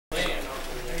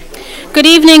Good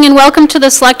evening and welcome to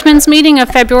the Selectmen's meeting of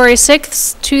February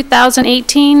 6th,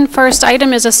 2018. First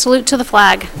item is a salute to the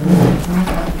flag.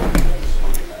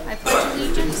 I pledge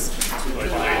allegiance to the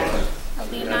flag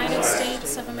of the United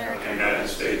States of America.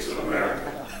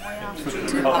 To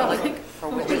the republic for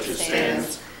which it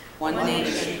stands, one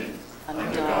nation,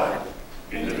 under God,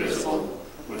 indivisible,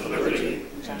 with liberty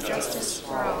and justice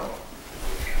for all.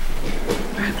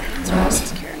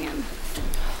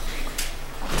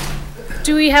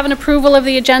 Do we have an approval of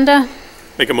the agenda?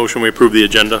 Make a motion we approve the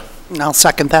agenda. I'll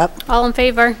second that. All in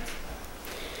favor?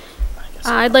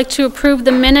 I'd like to approve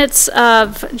the minutes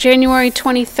of January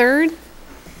 23rd.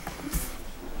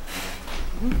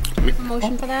 A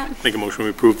motion for that? Make a motion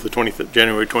we approve the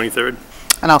January 23rd.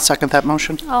 And I'll second that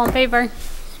motion. All in favor?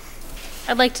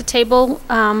 I'd like to table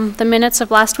the minutes of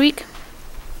last week,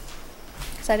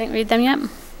 because I didn't read them yet.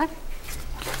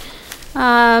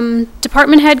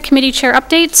 Department head committee chair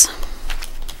updates.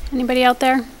 Anybody out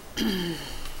there?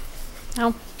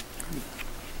 No?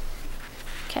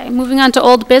 Okay, moving on to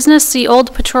old business, the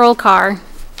old patrol car.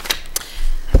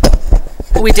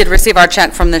 We did receive our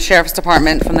check from the Sheriff's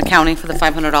Department from the county for the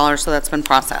 $500, so that's been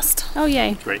processed. Oh,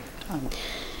 yay. Great.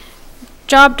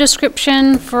 Job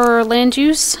description for land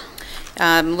use.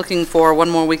 I'm looking for one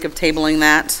more week of tabling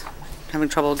that. Having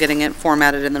trouble getting it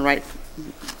formatted in the right.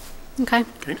 Okay.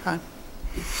 Okay.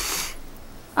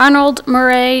 Arnold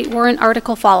Murray warrant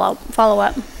article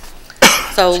follow-up.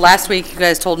 So last week, you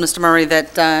guys told Mr. Murray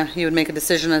that you would make a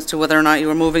decision as to whether or not you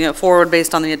were moving it forward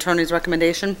based on the attorney's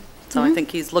recommendation. So I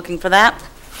think he's looking for that.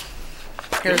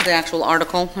 Here's the actual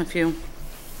article, if you...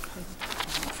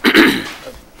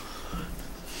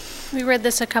 We read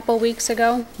this a couple weeks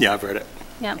ago. Yeah, I've read it.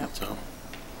 Yeah. So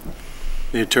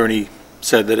the attorney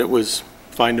said that it was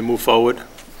fine to move forward,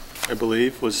 I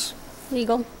believe, was...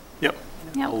 Legal. Yep.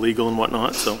 Yep. All legal and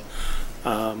whatnot, so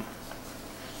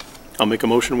I'll make a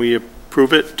motion we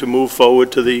approve it to move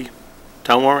forward to the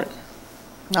town warrant.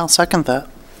 I'll second that.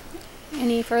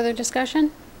 Any further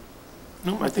discussion?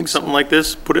 No, I think something like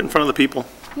this, put it in front of the people.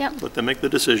 Yep. Let them make the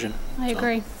decision. I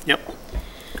agree. Yep.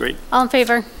 Great. All in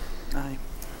favor? Aye.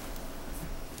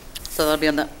 So that'll be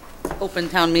on the open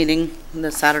town meeting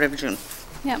this Saturday of June.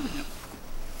 Yep.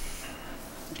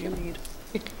 What do you need?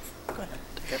 Go ahead.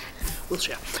 Take it. We'll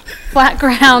share. Flat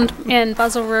ground in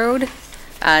Buzzell Road.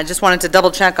 I just wanted to double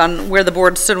check on where the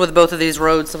board stood with both of these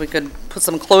roads so we could put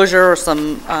some closure or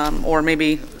some, or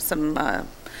maybe some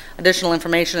additional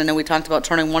information. I know we talked about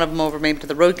turning one of them over maybe to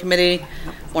the road committee,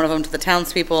 one of them to the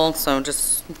townspeople. So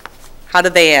just, how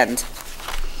did they end?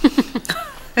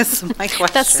 This is my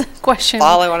question. That's the question.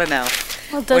 All I want to know.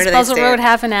 Well, does Buzzell Road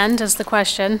have an end is the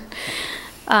question,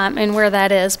 and where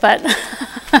that is. But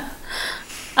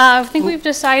I think we've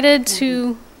decided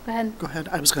to, go ahead. Go ahead.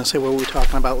 I was going to say, what were we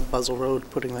talking about with Buzzell Road,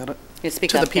 putting that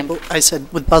Speak to up, the people? Kim. I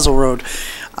said with Buzzell Road,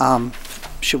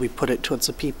 should we put it towards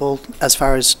the people as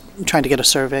far as trying to get a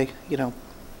survey, you know?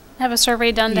 Have a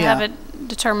survey done to Yeah. have it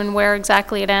determine where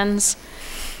exactly it ends.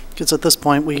 Because at this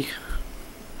point, we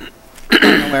don't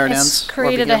know where it ends. It's or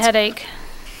created a begins. headache.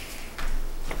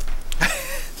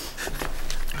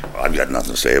 I've got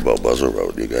nothing to say about Buzzell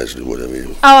Road. You guys do whatever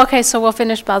you... Oh, okay, so we'll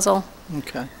finish Buzzell.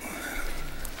 Okay.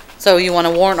 So you want a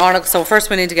warrant article, so first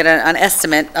we need to get an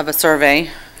estimate of a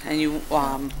survey, and you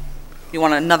want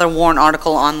another warrant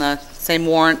article on the same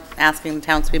warrant, asking the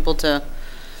townspeople to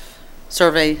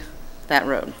survey that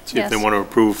road. See if they Yes. want to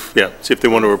approve, see if they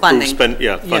want to approve Funding.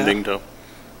 funding to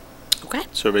Okay.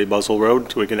 survey Buzzell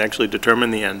Road so we can actually determine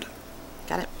the end.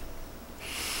 Got it.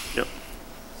 Yep.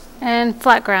 And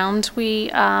flat ground,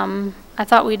 I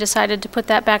thought we decided to put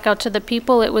that back out to the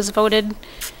people. It was voted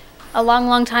a long,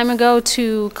 long time ago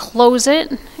to close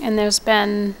it, and there's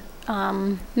been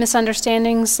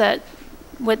misunderstandings that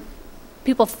what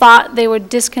people thought they were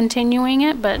discontinuing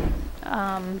it, but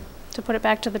to put it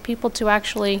back to the people to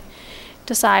actually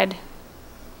decide.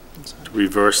 To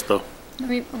reverse the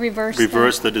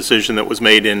Reverse the decision that was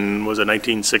made in, was it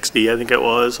 1960, I think it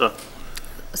was?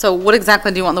 So what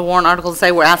exactly do you want the warrant article to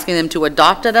say? We're asking them to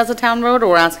adopt it as a town road, or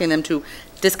we're asking them to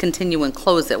discontinue and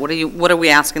close it? What are we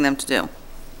asking them to do?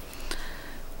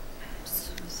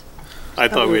 I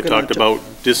thought we had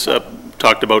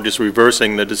talked about just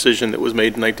reversing the decision that was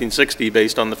made in 1960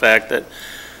 based on the fact that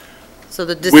So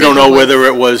the we don't know decision was- whether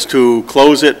it was to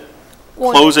close it,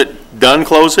 close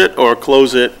it, or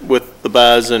close it with the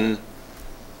bars and,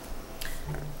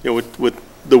 with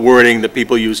the wording that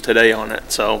people use today on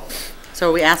it, so. So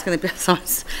are we asking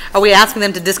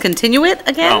them to discontinue it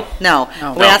again? No.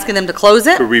 Are we No. asking them to close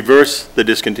it? To reverse the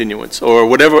discontinuance, or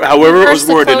however it was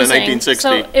worded in 1960.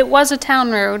 So it was a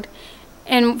town road,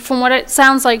 and from what it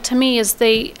sounds like to me is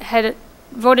they had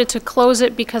voted to close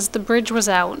it because the bridge was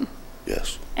out,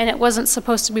 Yes, and it wasn't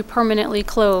supposed to be permanently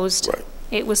closed. right.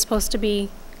 It was supposed to be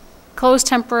closed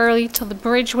temporarily till the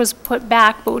bridge was put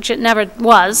back, but which it never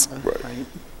was. Right.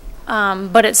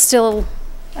 But it's still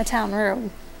a town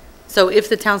road. So if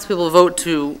the townspeople vote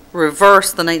to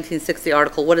reverse the 1960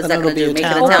 article, what is Then that going it'll to be do?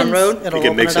 a Make it a town town road? It'll I think it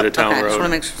open makes it a up. town Okay, I just want to road.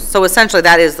 make sure. So essentially,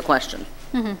 that is the question.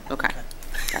 Okay,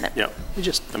 got it. Yeah. We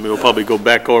just, I mean, we'll probably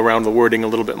go around the wording a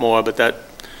little bit more, but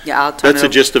Yeah, I'll turn that's it the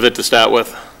over. gist of it to start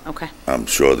with. Okay. I'm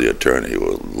sure the attorney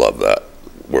will love that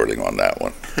wording on that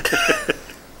one.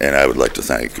 And I would like to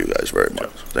thank you guys very much.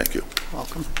 Thank you.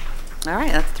 welcome. All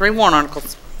right, that's 3 warrant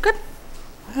articles. Good.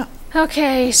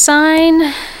 Okay,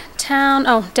 sign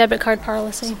debit card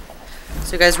policy.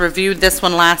 So you guys reviewed this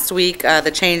one last week.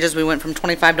 The changes, we went from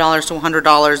 $25 to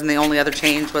 $100, and the only other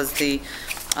change was the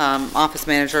office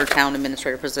manager, town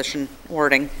administrator position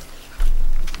wording.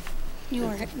 You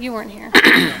weren't here.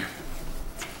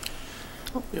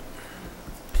 Yep.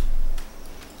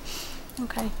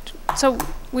 Okay, so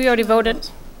we already voted.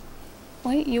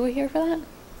 Wait, you were here for that?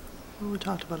 We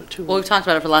talked about it too. Well, we've talked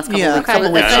about it for the last couple Yeah, of weeks. couple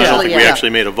So weeks, Yeah, I don't essentially, think we yeah. actually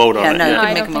made a vote on Yeah, it no, yet. you No, can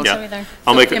I make a don't think so motion. either.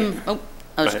 I'll make Kim, it, I was Go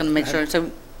just ahead. going to make sure.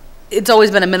 So it's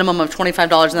always been a minimum of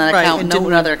 $25 in that Right, account. and No didn't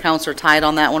we- other accounts are tied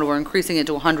on that one. We're increasing it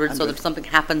to 100, so that if something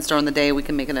happens during the day, we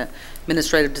can make an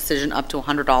administrative decision up to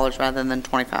 $100 rather than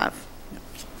 25.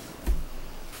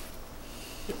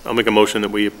 I'll make a motion that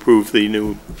we approve the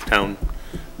new town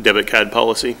debit card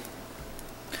policy.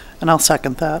 And I'll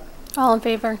second that. All in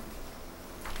favor?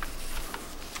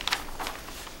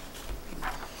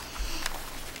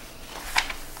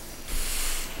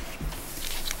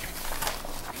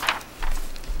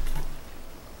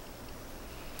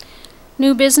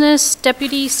 New business,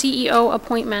 deputy CEO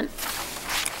appointment.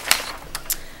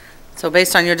 So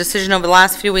based on your decision over the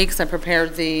last few weeks, I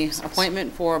prepared the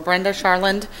appointment for Brenda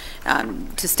Charland.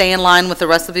 To stay in line with the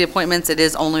rest of the appointments, it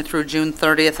is only through June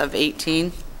 30th of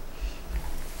 18.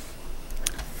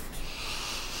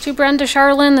 To Brenda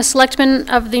Charlin, the Selectmen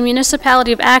of the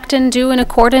Municipality of Acton do in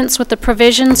accordance with the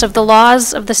provisions of the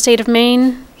laws of the state of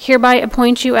Maine, hereby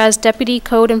appoint you as Deputy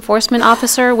Code Enforcement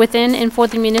Officer within and for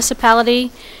the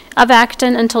municipality of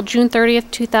Acton until June 30th,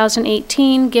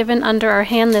 2018, given under our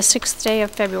hand the 6th day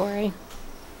of February.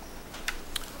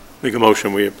 Make a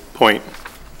motion, we appoint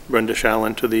Brenda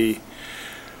Shalin to the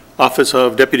Office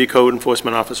of Deputy Code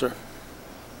Enforcement Officer.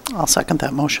 I'll second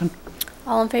that motion.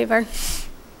 All in favor?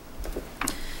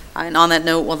 And on that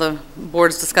note, while the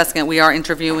board's discussing it, we are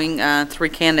interviewing 3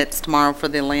 candidates tomorrow for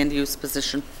the land use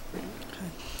position.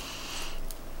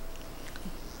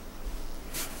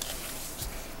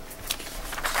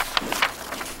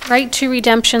 Right to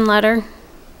redemption letter.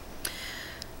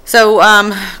 So,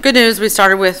 good news, we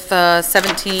started with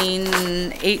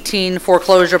 17, 18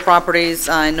 foreclosure properties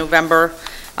in November.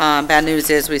 Bad news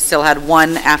is we still had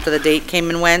 1 after the date came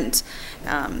and went.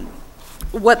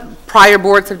 What prior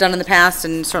boards have done in the past,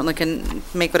 and certainly can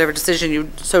make whatever decision you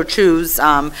so choose,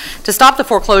 to stop the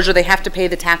foreclosure, they have to pay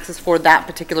the taxes for that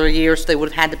particular year, so they would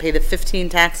have had to pay the 15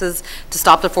 taxes to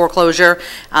stop the foreclosure.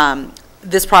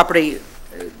 This property,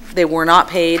 they were not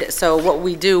paid, so what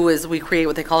we do is we create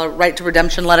what they call a right to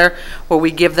redemption letter, where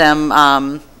we give them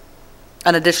an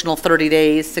additional 30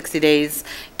 days, 60 days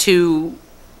to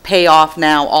pay off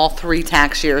now all 3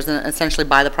 tax years and essentially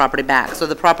buy the property back. So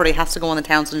the property has to go on the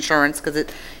town's insurance because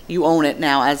you own it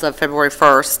now as of February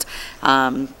 1st.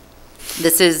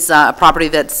 This is a property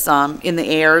that's in the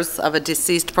heirs of a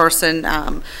deceased person.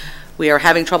 We are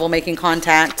having trouble making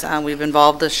contact. We've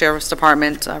involved the sheriff's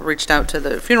department, reached out to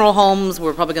the funeral homes.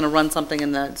 We're probably going to run something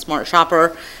in the Smart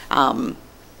Shopper,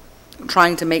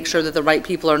 trying to make sure that the right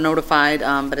people are notified,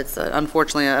 but it's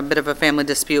unfortunately a bit of a family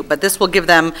dispute. But this will give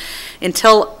them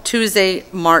until Tuesday,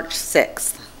 March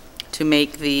 6th to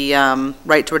make the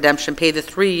right to redemption, pay the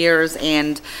 3 years,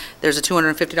 and there's a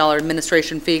 $250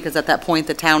 administration fee, because at that point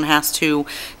the town has to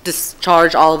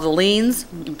discharge all of the liens,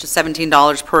 which is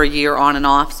 $17 per year on and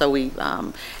off. So we,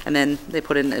 and then they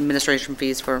put in administration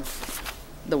fees for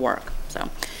the work. So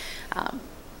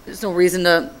there's no reason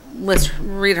to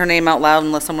read her name out loud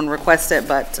unless someone requests it,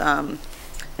 but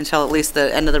until at least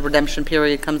the end of the redemption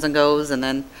period comes and goes, and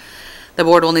then the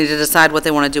board will need to decide what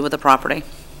they want to do with the property.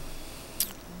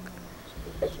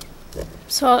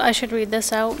 So I should read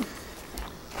this out.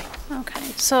 Okay,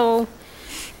 so,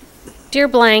 dear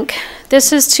blank,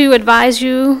 this is to advise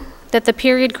you that the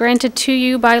period granted to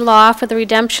you by law for the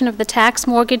redemption of the tax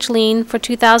mortgage lien for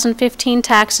 2015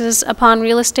 taxes upon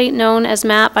real estate known as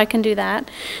MAP, I can do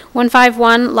that,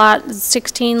 151 Lot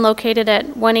 16 located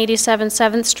at 187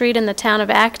 7th Street in the town of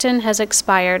Acton has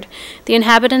expired. The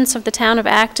inhabitants of the town of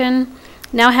Acton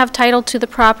now have title to the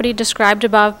property described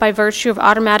above by virtue of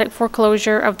automatic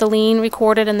foreclosure of the lien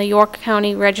recorded in the York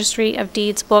County Registry of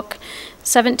Deeds Book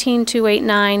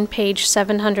 17289, page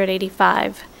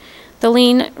 785. The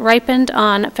lien ripened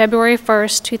on February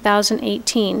 1st,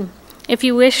 2018. If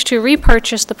you wish to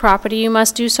repurchase the property, you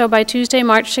must do so by Tuesday,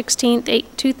 March 16th,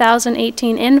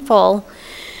 2018 in full.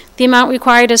 The amount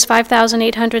required is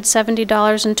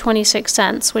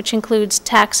 $5,870.26, which includes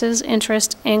taxes,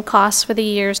 interest, and costs for the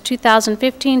years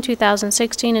 2015,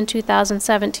 2016, and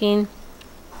 2017.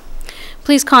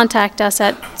 Please contact us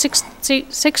at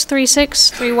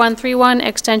 636-3131,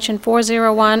 extension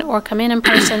 401, or come in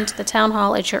person to the Town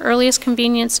Hall at your earliest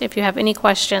convenience if you have any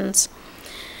questions.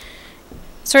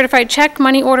 Certified check,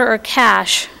 money order, or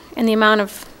cash in the amount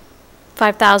of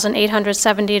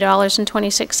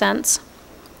 $5,870.26.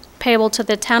 Payable to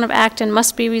the Town of Acton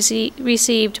must be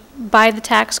received by the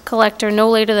tax collector no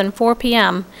later than 4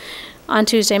 p.m. on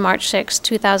Tuesday, March 6,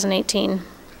 2018.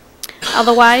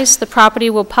 Otherwise, the property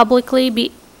will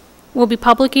be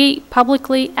publicly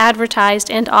advertised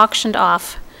and auctioned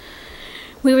off.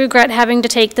 We regret having to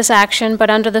take this action, but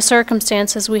under the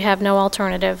circumstances, we have no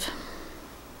alternative.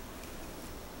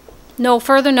 No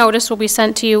further notice will be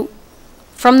sent to you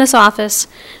from this office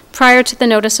prior to the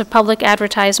notice of public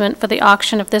advertisement for the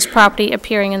auction of this property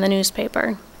appearing in the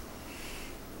newspaper.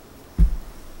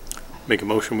 Make a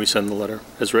motion, we send the letter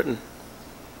as written,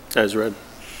 as read.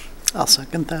 I'll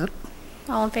second that.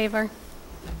 All in favor?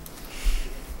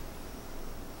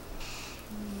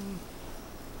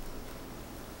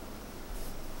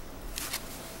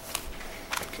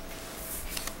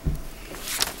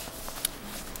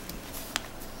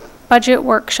 Budget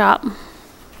workshop.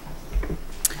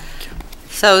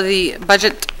 So the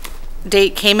budget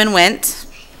date came and went.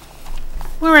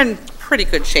 We're in pretty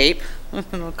good shape. I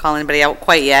don't call anybody out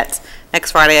quite yet.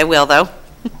 Next Friday I will, though.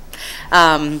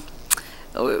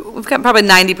 We've got probably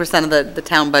 90% of the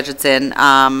town budgets in.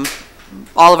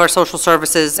 All of our social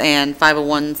services and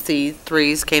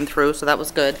 501c3s came through, so that was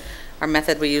good. Our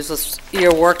method we used this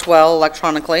year worked well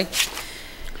electronically.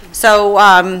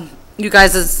 So you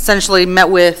guys essentially met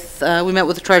with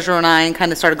the treasurer and I and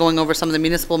kind of started going over some of the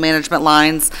municipal management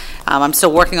lines. I'm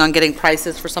still working on getting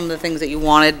prices for some of the things that you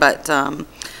wanted, but I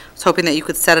was hoping that you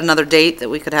could set another date that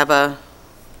we could have a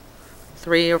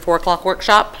 3 or 4 o'clock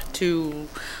workshop to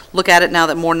look at it now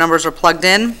that more numbers are plugged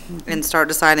in and start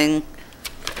deciding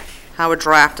how a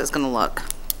draft is going to look.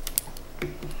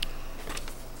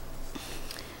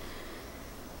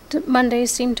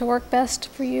 Mondays seem to work best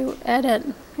for you,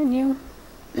 Ed, and you?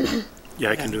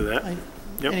 Yeah, I can do that.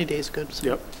 Yep. Any day's good. So.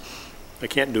 Yep. I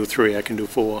can't do 3, I can do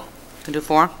 4. Can do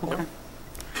 4? Okay. Yep.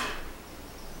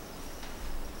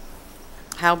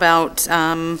 How about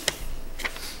the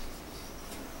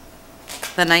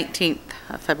 19th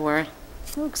of February?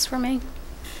 Works for me.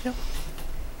 Yep.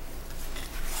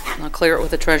 I'll clear it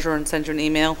with the treasurer and send you an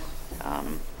email.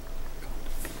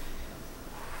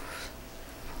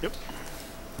 Yep.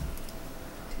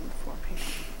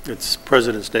 It's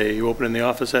President's Day. You open in the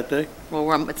office that day?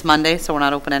 Well, it's Monday, so we're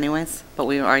not open anyways, but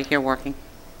we are here working.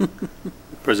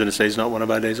 President's Day is not one of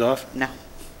our days off? No,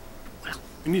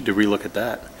 We need to relook at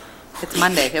that. it's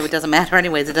Monday. It doesn't matter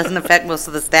anyways. It doesn't affect most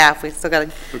of the staff. We still got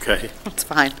to, Okay. it's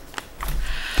fine.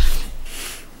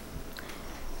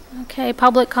 Okay,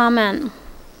 public comment.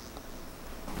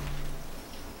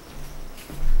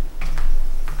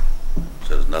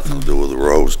 Says nothing to do with the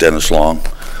roads. Dennis Long,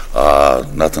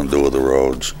 nothing to do with the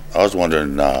roads. I was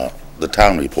wondering, the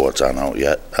town reports aren't out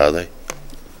yet, are they?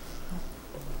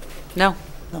 No.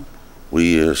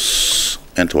 We are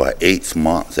into our 8th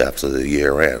month after the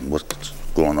year end. What's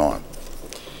going on?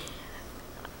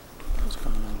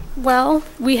 Well,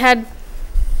 we had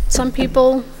some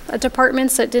people,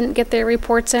 departments that didn't get their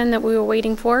reports in that we were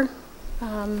waiting for.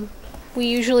 We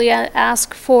usually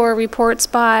ask for reports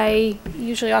by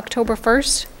usually October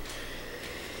 1st.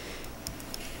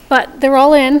 But they're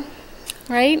all in,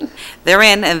 right? They're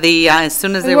in, and as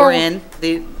soon as they were in,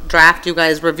 the draft, you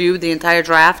guys reviewed the entire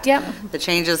draft. Yep. The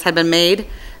changes had been made,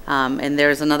 and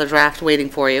there's another draft waiting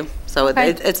for you. So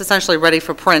Okay. it's essentially ready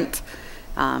for print.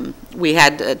 We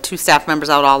had 2 staff members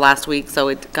out all last week, so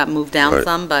it got moved down Right.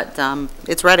 some, but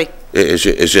it's ready.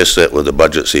 It's just that with the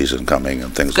budget season coming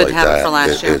and things Good like to have it that. for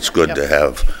last year. It's good to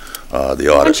have the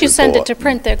audit Once you send it report. to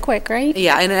print, they're quick, right?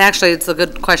 Yeah, and actually, it's a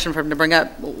good question for him to bring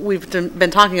up. We've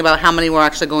been talking about how many we're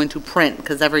actually going to print,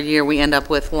 because every year we end up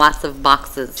with lots of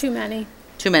boxes. Too many.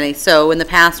 Too many. So in the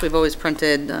past, we've always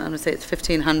printed, I'm going to say it's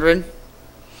 1,500.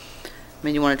 I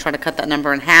mean, you want to try to cut that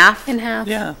number in half? In half.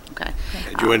 Yeah. Okay.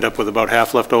 Did you end up with about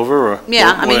half left over, or?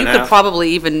 Yeah, more I mean, you than could half?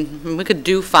 probably we could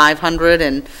do 500,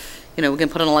 and, you know, we can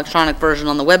put an electronic version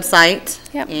on the website.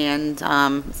 Yep. And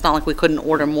it's not like we couldn't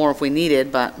order more if we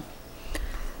needed, but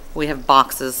we have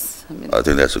boxes. I mean, I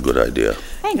think that's a good idea.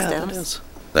 thanks, Yeah, that Dennis. is.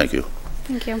 Thank you.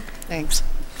 Thank you. Thanks.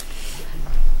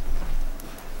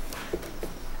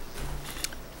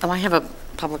 Oh, I have a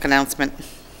public announcement.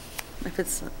 If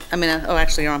it's, I mean, oh,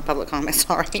 actually, you're on public comment,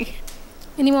 sorry.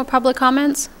 Any more public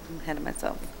comments? I'm ahead of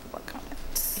myself. Public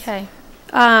comments. Okay.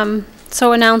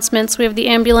 So announcements, we have the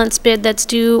ambulance bid that's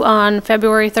due on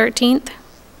February 13th.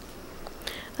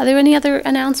 Are there any other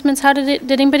announcements?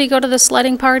 Did anybody go to the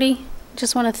sledding party?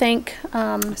 Just want to thank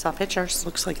I saw pictures.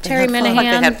 Looks like they Terry had fun. Like they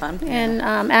had Minahan fun, yeah.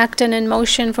 and Acton in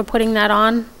Motion for putting that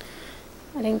on.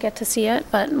 I didn't get to see it,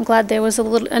 but I'm glad there was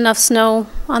enough snow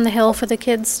on the hill for the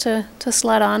kids to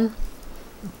sled on.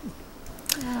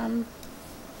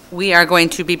 We are going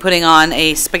to be putting on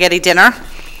a spaghetti dinner.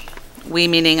 We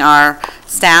meaning our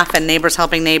staff and neighbors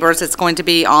helping neighbors. It's going to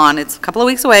be on, it's a couple of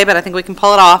weeks away, but I think we can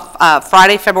pull it off,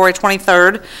 Friday, February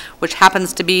 23rd, which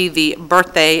happens to be the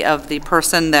birthday of the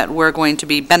person that we're going to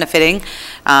be benefiting.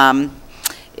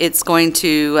 It's going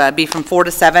to be from 4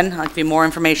 to 7. I'll give you more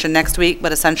information next week,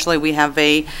 but essentially we have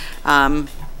a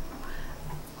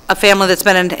family that's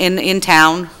been in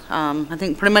town, I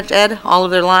think pretty much Ed, all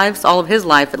of their lives, all of his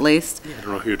life at least. I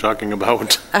don't know who you're talking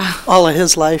about. All of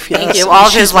his life, yes. Thank you, all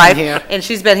of She's his been life, here. and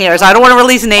she's been here, so I don't want to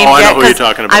release names Oh, I know yet, who you're 'cause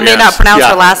talking about, I may not yes. pronounce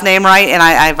her Yeah. last name right, and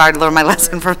I've already learned my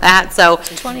lesson from that, so.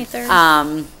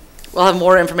 23rd. We'll have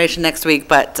more information next week,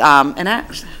 but, and I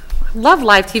love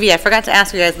live TV. I forgot to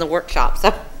ask you guys in the workshop,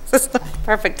 so this is the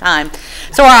perfect time.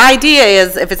 So our idea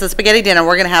is, if it's a spaghetti dinner,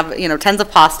 we're gonna have, you know, tons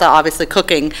of pasta, obviously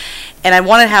cooking, and I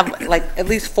wanna have like at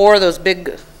least 4 of those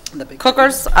big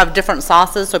cookers of different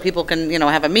sauces, so people can, you know,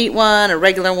 have a meat one, a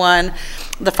regular one.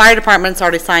 The fire department's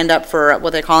already signed up for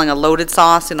what they're calling a loaded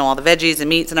sauce, you know, all the veggies and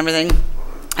meats and everything.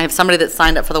 I have somebody that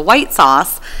signed up for the white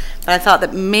sauce, but I thought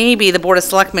that maybe the Board of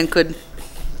Selectmen could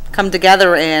come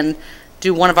together and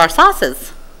do one of our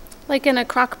sauces. Like in a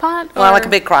crock pot? Well, like a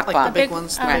or- big crock Like pot. the big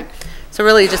ones. the Right. big- So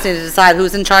really, you just need to decide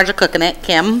who's in charge of cooking it.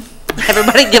 Kim,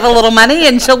 everybody give a little money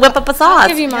and she'll whip up a sauce. I'll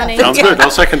give you money. Sounds good, I'll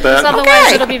second that. Otherwise,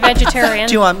 Okay. it'll be vegetarian.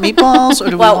 Do you want meatballs, or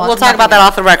do we want? Well, we'll talk about that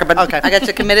off the record, but Okay. I got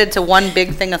you committed to one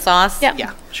big thing of sauce? Yep. Yeah,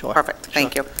 sure. Perfect,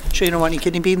 thank you. Sure you don't want any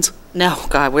kidney beans? No,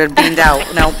 God, we're beaned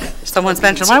out. No, someone's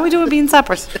mentioned, why are we doing bean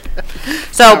suppers?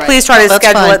 So right. please try No, to that's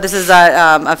schedule fine. it. This is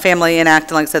a family in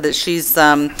Acton, like I said, that she's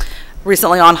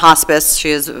recently on hospice. She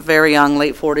is very young,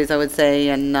 late 40s, I would say,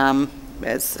 and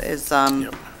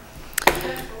Yep.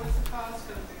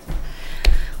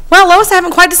 Well, Lois, I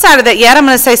haven't quite decided that yet. I'm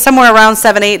going to say somewhere around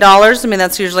 $7, $8. I mean,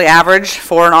 that's usually average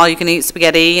for an all-you-can-eat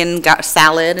spaghetti and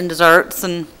salad and desserts.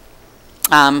 And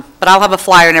but I'll have a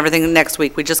flyer and everything next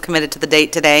week. We just committed to the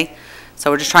date today,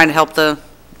 so we're just trying to help the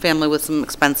family with some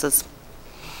expenses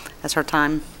as her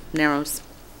time narrows.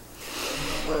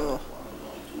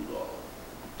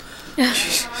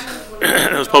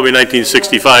 That was probably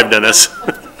 1965, Dennis.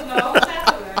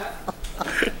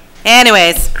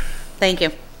 Anyways, thank you.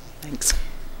 Thanks.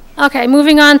 Okay,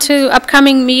 moving on to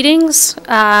upcoming meetings.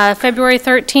 February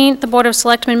 13th, the Board of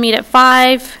Selectmen meet at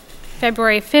 5.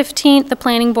 February 15th, the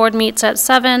Planning Board meets at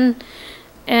 7.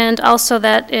 And also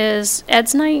that is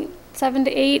Ed's night, 7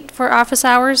 to 8 for office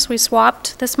hours. We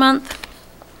swapped this month.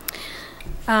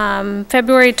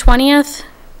 February 20th,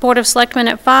 Board of Selectmen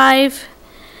at 5.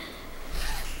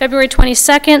 February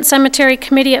 22nd, Cemetery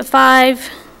Committee at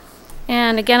 5.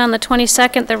 And again, on the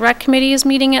 22nd, the Rec Committee is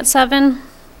meeting at 7.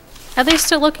 Are they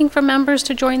still looking for members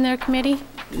to join their committee?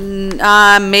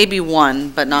 Maybe one,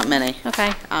 but not many.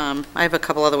 Okay. I have a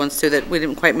couple other ones too that we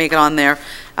didn't quite make it on there.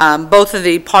 Both of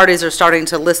the parties are starting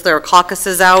to list their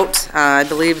caucuses out. I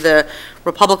believe the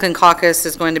Republican caucus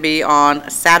is going to be on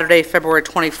Saturday, February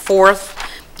 24th.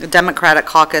 The Democratic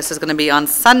caucus is going to be on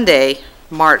Sunday,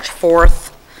 March 4th.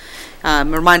 A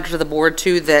reminder to the board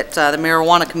too that the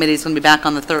marijuana committee is going to be back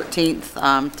on the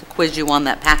 13th to quiz you on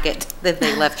that packet that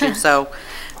they left you. So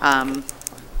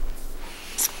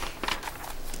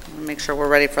make sure we're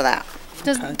ready for that.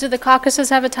 Do the caucuses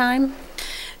have a time?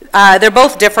 They're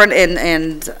both different,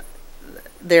 and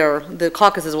the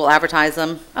caucuses will advertise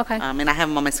them. Okay. And I have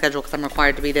them on my schedule because I'm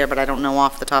required to be there, but I don't know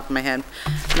off the top of my head.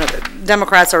 You know, the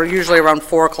Democrats are usually around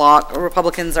 4 o'clock.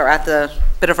 Republicans are at the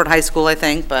Biddeford High School, I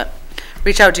think, but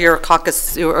reach out to your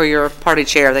caucus or your party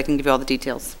chair. They can give you all the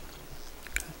details.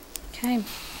 Okay.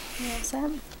 You all set?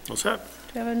 Do What's that?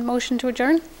 we have a motion to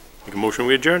adjourn? Make a motion,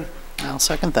 we adjourn. I'll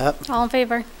second that. All in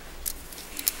favor?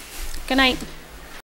 Good night.